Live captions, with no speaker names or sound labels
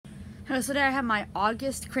So today I have my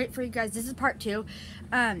August crate for you guys. This is part 2.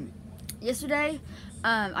 Yesterday,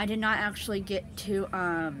 I did not actually get to,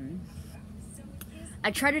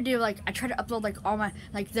 I tried to upload all my,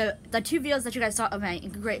 the 2 videos that you guys saw of my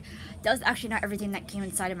Inku crate. That was actually not everything that came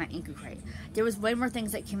inside of my Inku crate. There was way more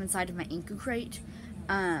things that came inside of my Inku crate,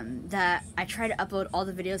 that I tried to upload all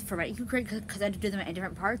the videos for my Inku crate because I had to do them in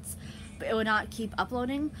different parts, but it would not keep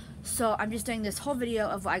uploading. So I'm just doing this whole video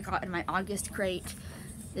of what I got in my August crate.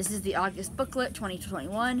 This is the August booklet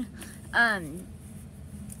 2021.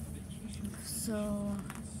 So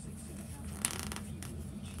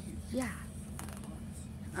yeah.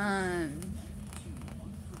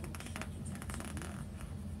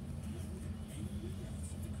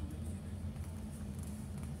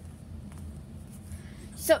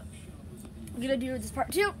 So I'm gonna do this part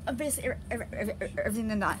 2 of basically everything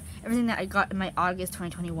that I got in my August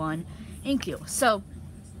 2021 Inku. So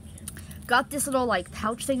got this little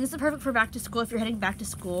pouch thing. This is perfect for back to school if you're heading back to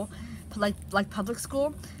school, like public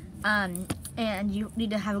school, and you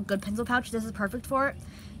need to have a good pencil pouch. This is perfect for it.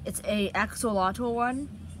 It's a axolotl one,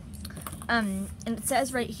 and it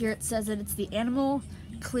says right here, it says that it's the animal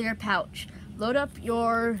clear pouch. Load up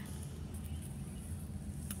your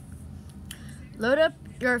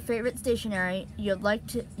favorite stationery you'd like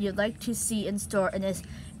to see in store in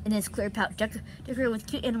this clear pouch, decorated with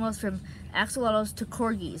cute animals from axolotls to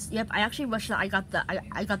corgis. Yep, I actually wish that I got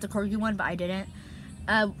the corgi one, but I didn't,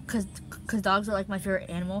 cause dogs are my favorite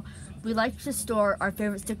animal. We like to store our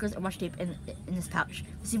favorite stickers and washi tape in this pouch.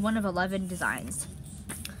 You see, one of 11 designs.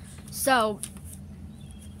 So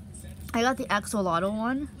I got the axolotl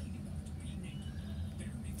one.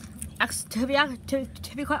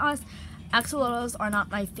 To be quite honest, axolotls are not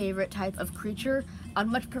my favorite type of creature. I'd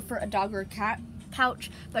much prefer a dog or a cat pouch,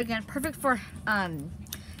 but again, perfect for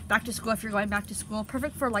back to school if you're going back to school.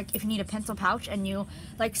 Perfect for if you need a pencil pouch and you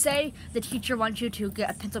say the teacher wants you to get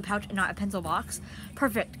a pencil pouch and not a pencil box.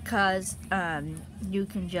 Perfect, because you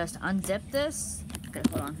can just unzip this. Okay,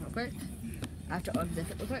 hold on real quick. I have to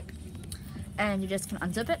unzip it real quick. And you just can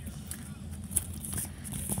unzip it.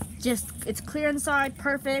 It's clear inside.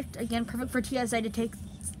 Perfect. Again, perfect for TSA to take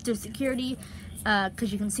to security,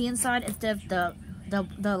 because you can see inside instead of the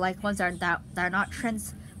ones that are not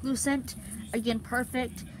translucent. Again,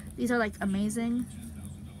 perfect. These are amazing.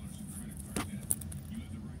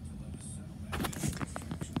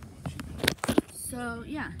 So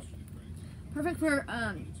yeah, perfect for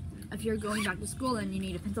if you're going back to school and you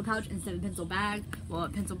need a pencil pouch instead of a pencil bag, well, a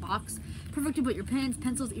pencil box. Perfect to put your pens,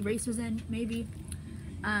 pencils, erasers in, maybe.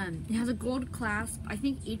 It has a gold clasp. I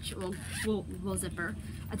think each will zipper.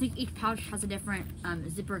 I think each pouch has a different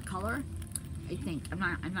zipper color. I think I'm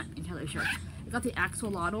not entirely sure. I got the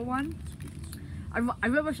axolotl one. I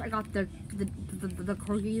really wish I got the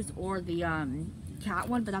corgis or the cat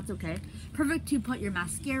one, but that's okay. Perfect to put your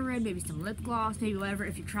mascara in, maybe some lip gloss, maybe whatever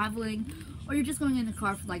if you're traveling, or you're just going in the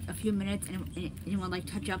car for a few minutes and you want to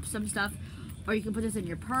touch up some stuff. Or you can put this in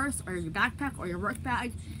your purse or your backpack or your work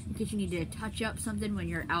bag in case you need to touch up something when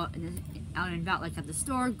you're out and about, at the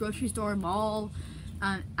store, grocery store, mall,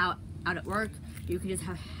 out at work. You can just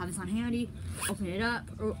have this on handy, open it up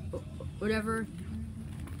or whatever.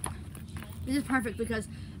 This is perfect because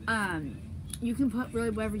you can put really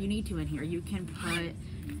whatever you need to in here. You can put,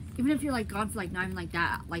 even if you're gone for not even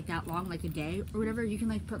that long, a day or whatever, you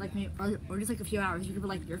can put maybe, or just a few hours. You can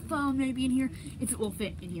put your phone maybe in here if it will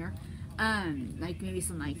fit in here. Maybe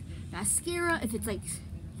some mascara if it's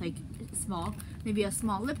small, maybe a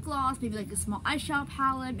small lip gloss, maybe a small eyeshadow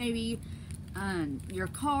palette, maybe your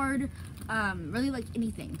card, really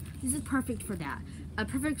anything. This is perfect for that.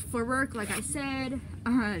 Perfect for work, like I said.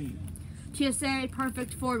 TSA,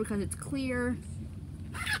 perfect for because it's clear.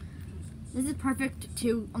 This is perfect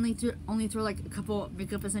to only throw a couple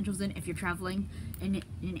makeup essentials in if you're traveling in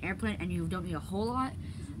an airplane and you don't need a whole lot.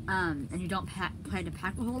 And you don't plan to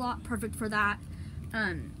pack a whole lot. Perfect for that.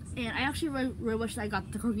 And I actually really wish that I got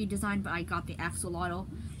the corgi design, but I got the axolotl,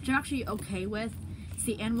 which I'm actually okay with. It's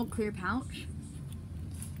the animal clear pouch.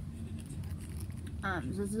 So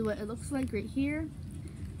this is what it looks like right here.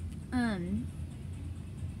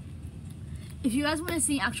 If you guys want to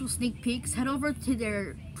see actual sneak peeks, head over to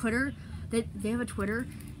their Twitter. They have a Twitter,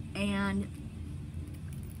 and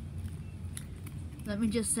let me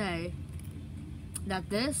just say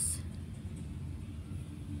that this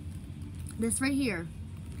right here,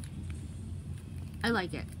 I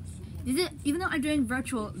like it. Even though I'm doing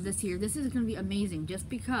virtual this year, this is going to be amazing just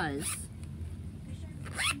because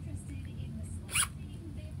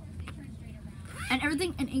and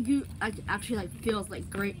everything in Inku actually feels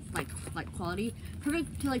great quality.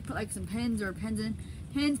 Perfect to put some pens or pens in.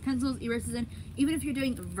 pens, pencils, erasers in. Even if you're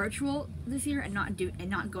doing virtual this year and not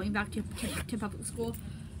going back to public school,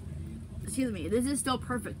 excuse me, this is still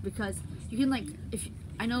perfect because you can like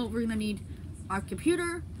I know we're gonna need our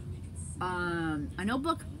computer, a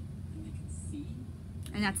notebook,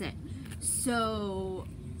 and that's it. So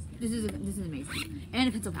this is amazing, and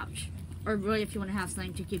a pencil pouch, or really if you want to have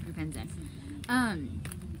something to keep your pens in.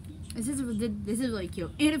 This is really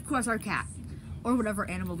cute, and of course our cat, or whatever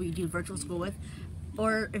animal we do virtual school with,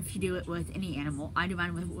 or if you do it with any animal. I do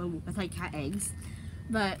mine with like cat eggs,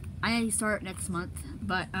 but I start next month.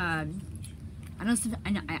 But I know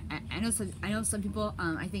some people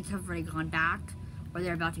I think have already gone back, or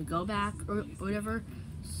they're about to go back, or whatever.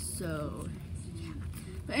 So yeah.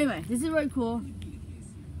 But anyway, this is really cool.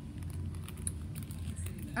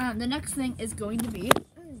 The next thing is going to be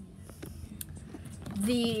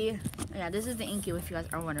this is the Inku, if you guys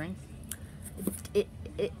are wondering. It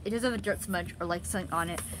doesn't have a dirt smudge or like something on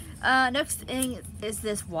it. Next thing is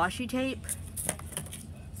this washi tape.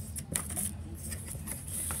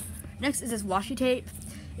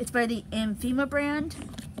 It's by the Emphema brand.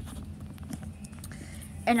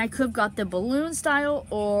 And I could have got the balloon style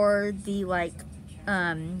or the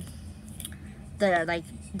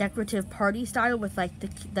decorative party style with like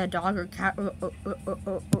the dog or cat or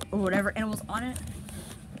whatever animals on it.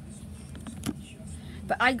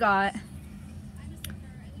 But I got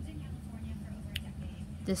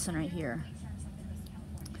this one right here.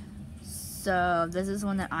 So this is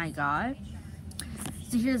one that I got.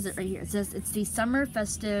 So here's it right here. It says it's the summer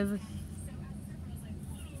festive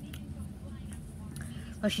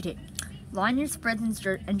washi tape. Line your spreads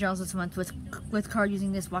and journals this month with card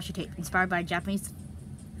using this washi tape, inspired by Japanese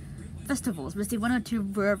festivals. We'll see one or two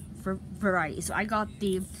varieties. So I got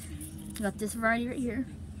this variety right here.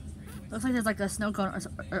 Looks like there's like a snow cone or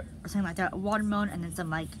something like that, a watermelon, and then some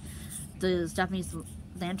like those Japanese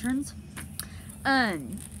lanterns.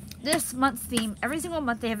 This month's theme, every single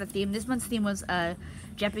month they have a theme. This month's theme was a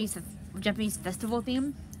Japanese festival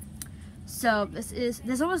theme. So this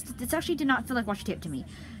actually did not feel like washi tape to me.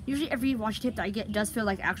 Usually every washi tape that I get does feel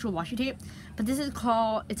like actual washi tape, but this is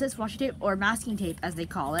it says washi tape or masking tape as they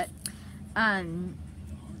call it.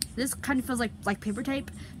 This kind of feels like paper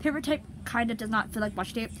tape. Paper tape kind of does not feel like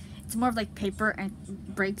washi tape. It's more of like paper and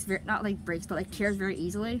breaks not like breaks, but like tears very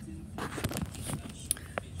easily.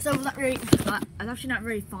 So I'm actually not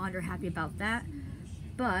very fond or happy about that.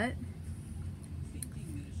 But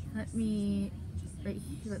let me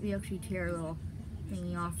actually tear a little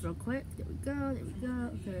thingy off real quick. There we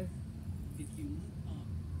go. Okay.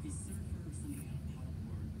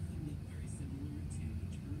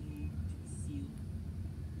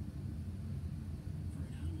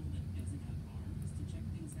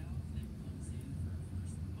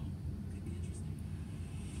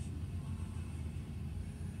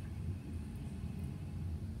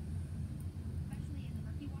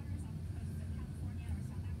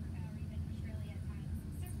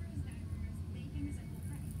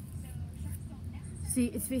 See,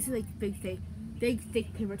 it's basically like big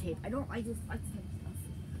thick paper tape. I don't like this type of stuff.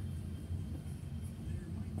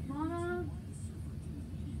 Mama.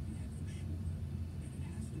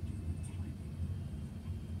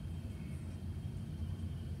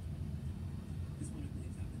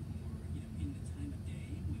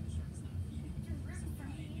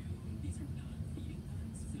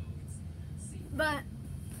 But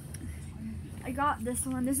I got this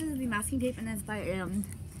one. This is the masking tape, and it's by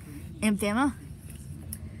Emphema.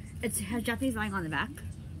 It has Japanese writing on the back.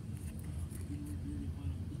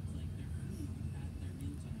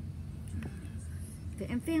 The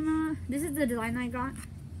Emphema. This is the design I got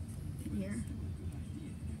here.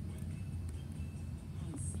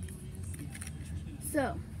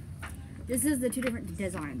 So this is the two different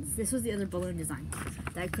designs. This was the other balloon design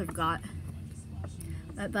that I could have got,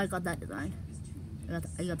 but I got that design.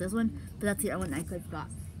 I got this one, but that's the other one I could have got.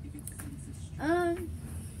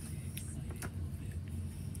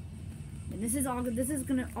 And this is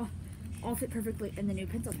gonna all fit perfectly in the new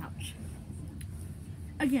pencil pouch.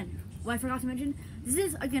 Again, what I forgot to mention, this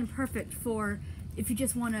is again perfect for if you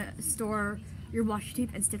just want to store your washi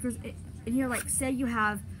tape and stickers in here. Like say you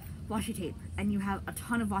have washi tape and you have a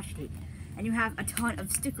ton of washi tape and you have a ton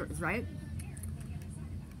of stickers, right?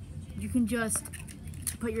 You can just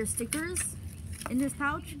put your stickers in this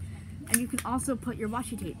pouch, and you can also put your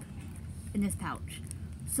washi tape in this pouch.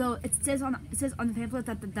 So it says on the pamphlet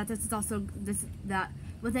that this is also that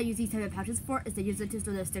what they use these type of pouches for is they use it to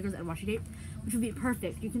store their stickers and washi tape, which would be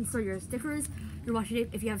perfect. You can store your stickers, your washi tape.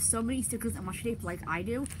 If you have so many stickers and washi tape like I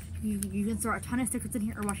do, you can store a ton of stickers in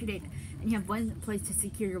here or washi tape, and you have one place to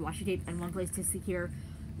secure your washi tape and one place to secure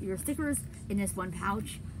your stickers in this one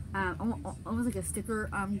pouch. Almost like a sticker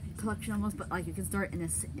collection almost, but like you can start in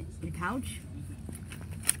this in a pouch.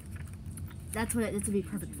 That's what this would be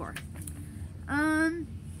perfect for.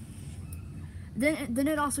 Then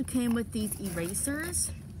it also came with these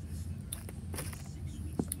erasers.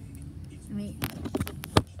 Let me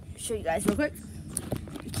show you guys real quick.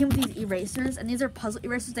 It came with these erasers, and these are puzzle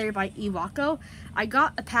erasers that are by Iwako. I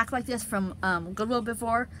got a pack like this from Goodwill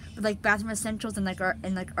before, with like bathroom essentials and like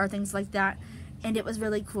our things like that, and it was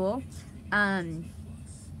really cool. But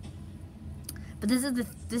this is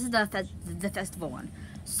the festival one.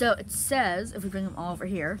 So it says, if we bring them all over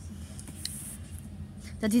here,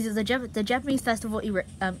 that these are the Japanese festival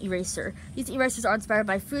eraser. These erasers are inspired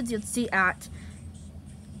by foods you'd see at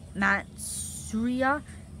Matsuya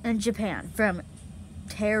in Japan, from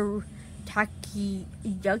takoyaki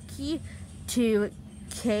to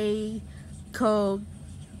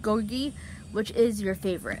keikogogi. Which is your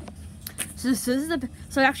favorite? So this is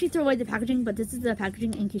so I actually throw away the packaging, but this is the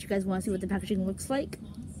packaging in case you guys want to see what the packaging looks like.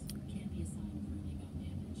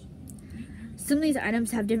 Some of these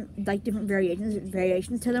items have different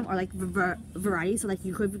variations to them, or like varieties. So like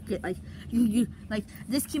you could get like you like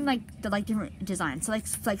this came like the different designs. So like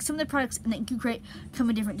some of the products in the Inku crate come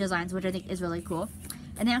in different designs, which I think is really cool.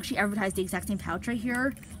 And they actually advertise the exact same pouch right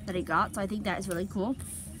here that I got, so I think that is really cool.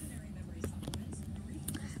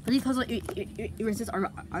 But these puzzle erasers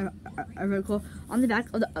are really cool. On the back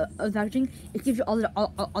of the packaging, it gives you all the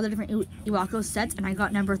different Iwako sets, and I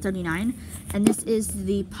got number 39. And this is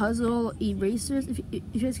the puzzle erasers, if you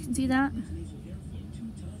guys can see that,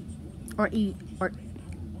 or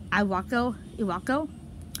Iwako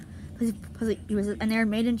puzzle erasers, and they're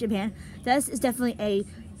made in Japan. This is definitely a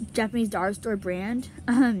Japanese dollar store brand,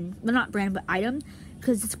 well, not brand, but item,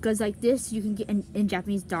 because like this you can get in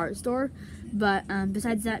Japanese dollar store. But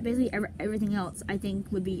besides that, basically everything else I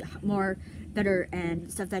think would be more better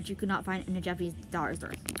and stuff that you could not find in a Japanese dollar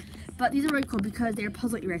store. But these are really cool because they're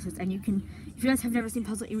puzzle erasers, and you can, if you guys have never seen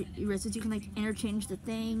puzzle erasers, you can like interchange the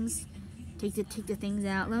things, take the things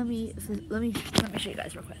out. Let me show you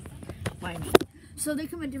guys real quick what I mean. So they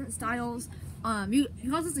come in different styles. You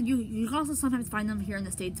can also sometimes find them here in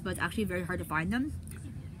the States, but it's actually very hard to find them.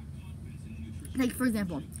 Like for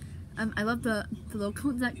example, I love the little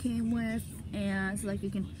cones that came with, and so like you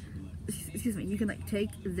can, you can like take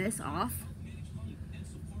this off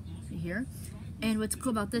here. And what's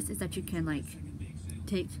cool about this is that you can like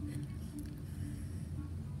take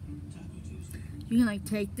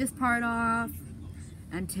this part off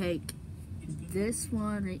and take this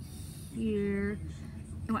one right here.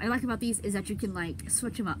 And what I like about these is that you can like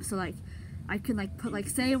switch them up. So like I can like put, like,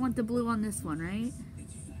 say I want the blue on this one, right?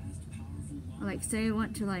 Or like say I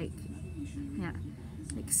want to like, yeah,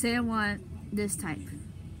 like say I want this type,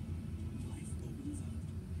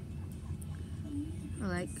 or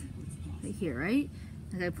like right here, right?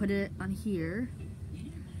 Like I put it on here,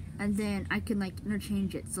 and then I can like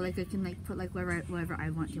interchange it. So like I can like put like whatever I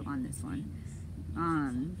want to on this one.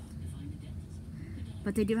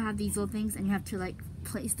 But they do have these little things, and you have to like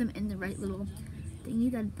place them in the right little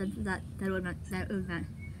thingy that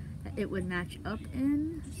it would match up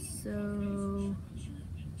in. So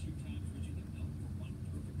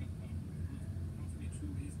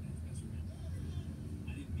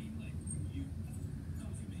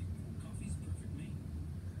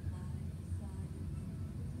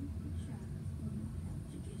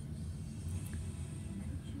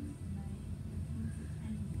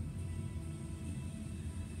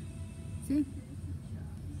see?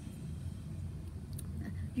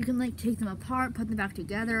 You can like take them apart, put them back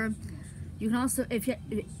together. You can also, if you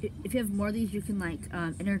have more of these, you can like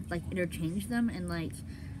interchange them and like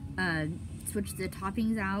switch the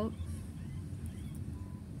toppings out.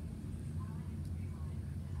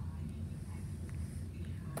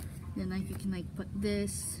 Then like you can like put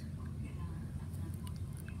this,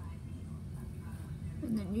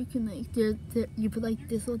 and then you can like you put like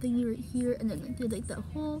this little thing right here, and then like do like the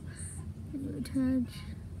hole, and you attach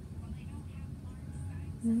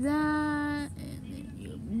that, and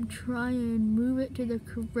then you try and move it to the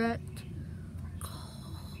correct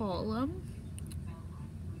column.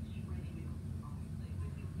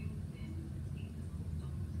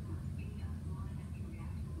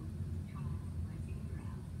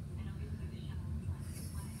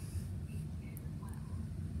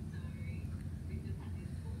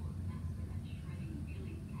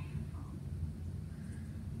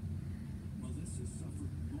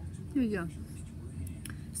 Here we go.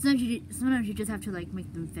 Sometimes you just have to like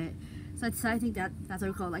make them fit. So I think that's what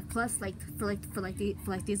we call it. Like plus like for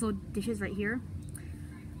these little dishes right here.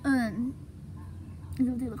 And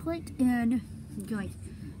what they look like, and you can like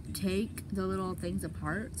take the little things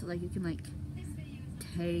apart. So like you can like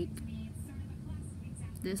take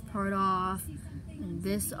this part off and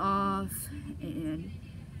this off and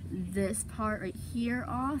this part right here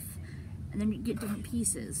off, and then you get different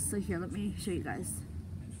pieces. So here, let me show you guys.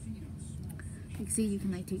 You can see you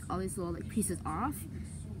can like take all these little like pieces off,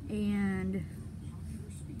 and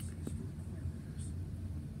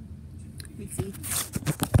you see.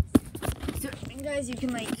 So and guys, you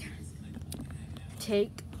can like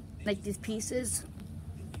take like these pieces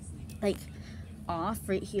like off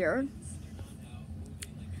right here,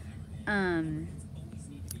 and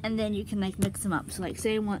then you can like mix them up. So like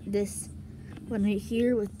say I want this one right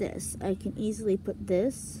here with this, I can easily put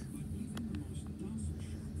this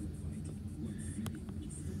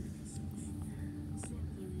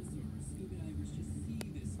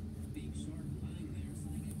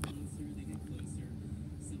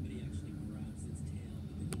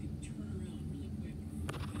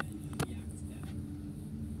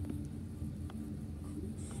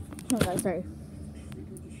oh guys, sorry.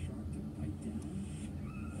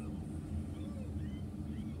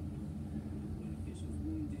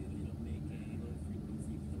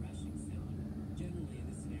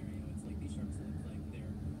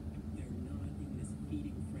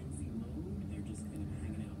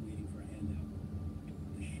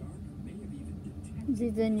 See,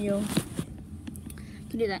 then you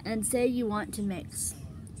can do that. And say you want to mix.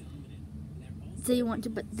 Say you want to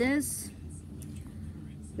put this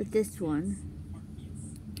with this one.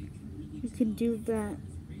 You can do that.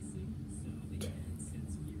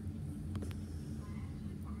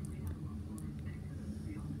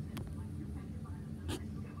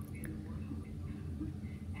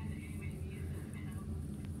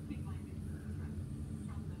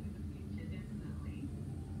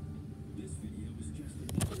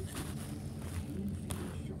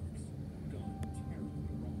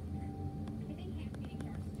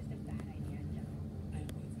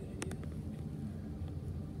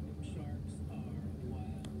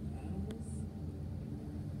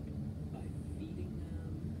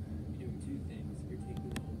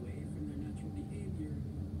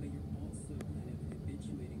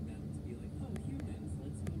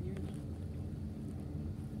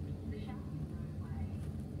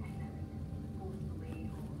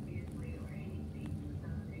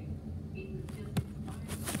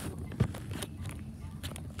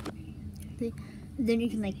 Then you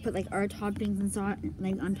can like put like our toppings and salt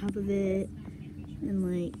like on top of it, and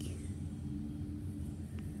like,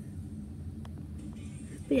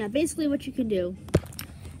 but yeah, basically what you can do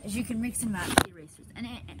is you can mix and match the erasers,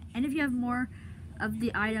 and if you have more of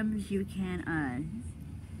the items, you can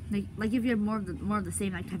like if you have more of the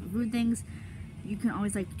same like type of food things, you can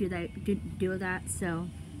always like do that. So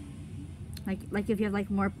like if you have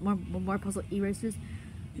like more puzzle erasers,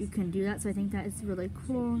 you can do that. So I think that is really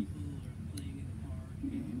cool.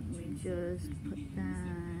 And we just put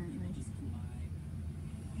that like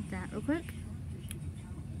that real quick.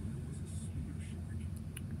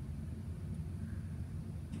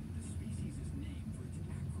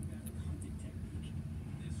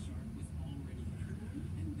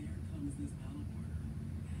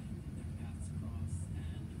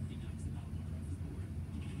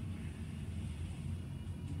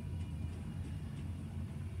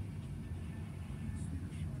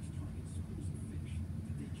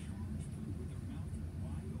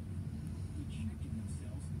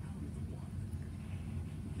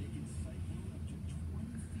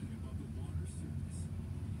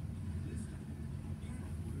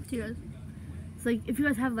 Guys. So like if you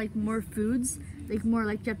guys have like more foods, like more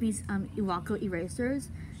like Japanese iwako erasers,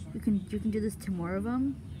 you can do this to more of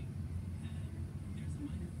them.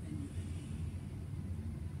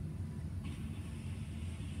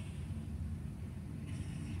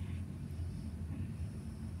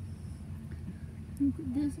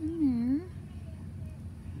 Put this in there.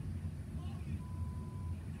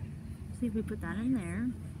 See if we put that in there.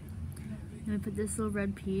 Then we put this little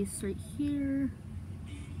red piece right here.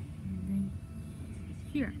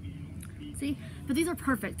 Here, see, but these are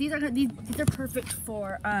perfect. These are perfect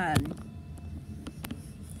for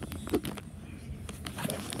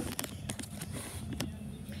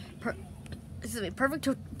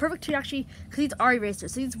perfect to actually, because these are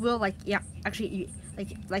erasers. So these will like actually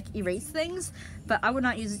like erase things. But I would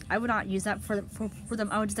not use that for them.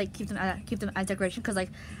 I would just like keep them as decoration, because like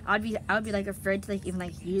I would be like afraid to like even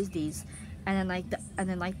like use these, and then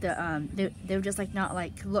they would just like not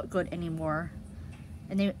like look good anymore.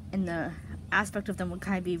 And the aspect of them would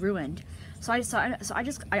kind of be ruined. So I just kind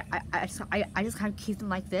of keep them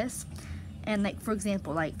like this. And like for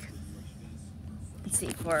example, like let's see,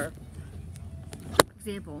 for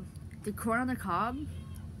example, the corn on the cob,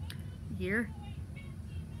 here,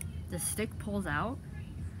 the stick pulls out,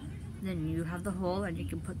 then you have the hole and you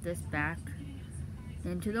can put this back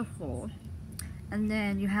into the hole. And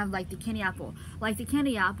then you have like the candy apple. Like the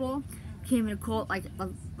candy apple came in a cool, like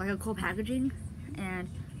a cool packaging, and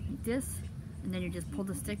like this, and then you just pull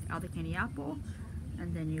the stick out of the candy apple,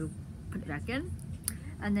 and then you put it back in.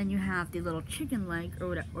 And then you have the little chicken leg,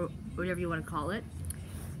 or whatever you want to call it.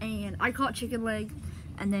 And I call it chicken leg.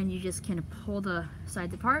 And then you just kind of pull the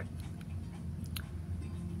sides apart.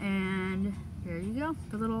 And there you go,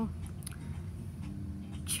 the little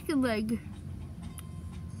chicken leg.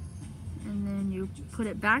 And then you put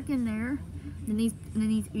it back in there. And these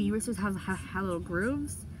erasers have little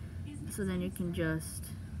grooves, so then you can just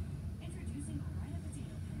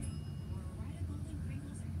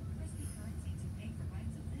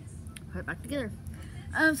put it back together.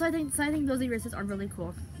 So I think those erasers are really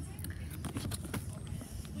cool.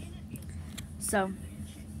 So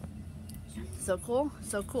cool.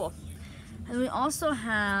 And we also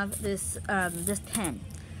have this this pen.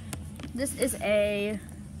 This is a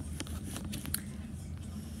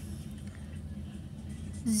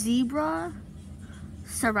Zebra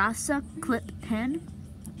Sarasa clip pen.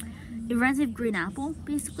 It reminds me of green apple,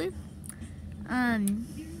 basically.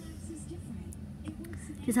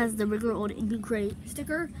 This has the regular old Inku crate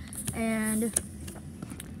sticker, and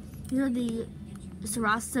these are the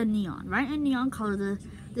Sarasa Neon, right in neon color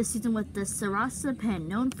this season with the Sarasa pen,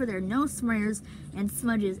 known for their no smears and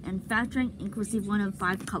smudges, and factoring ink received one of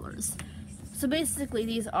 5 colors. So basically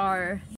these are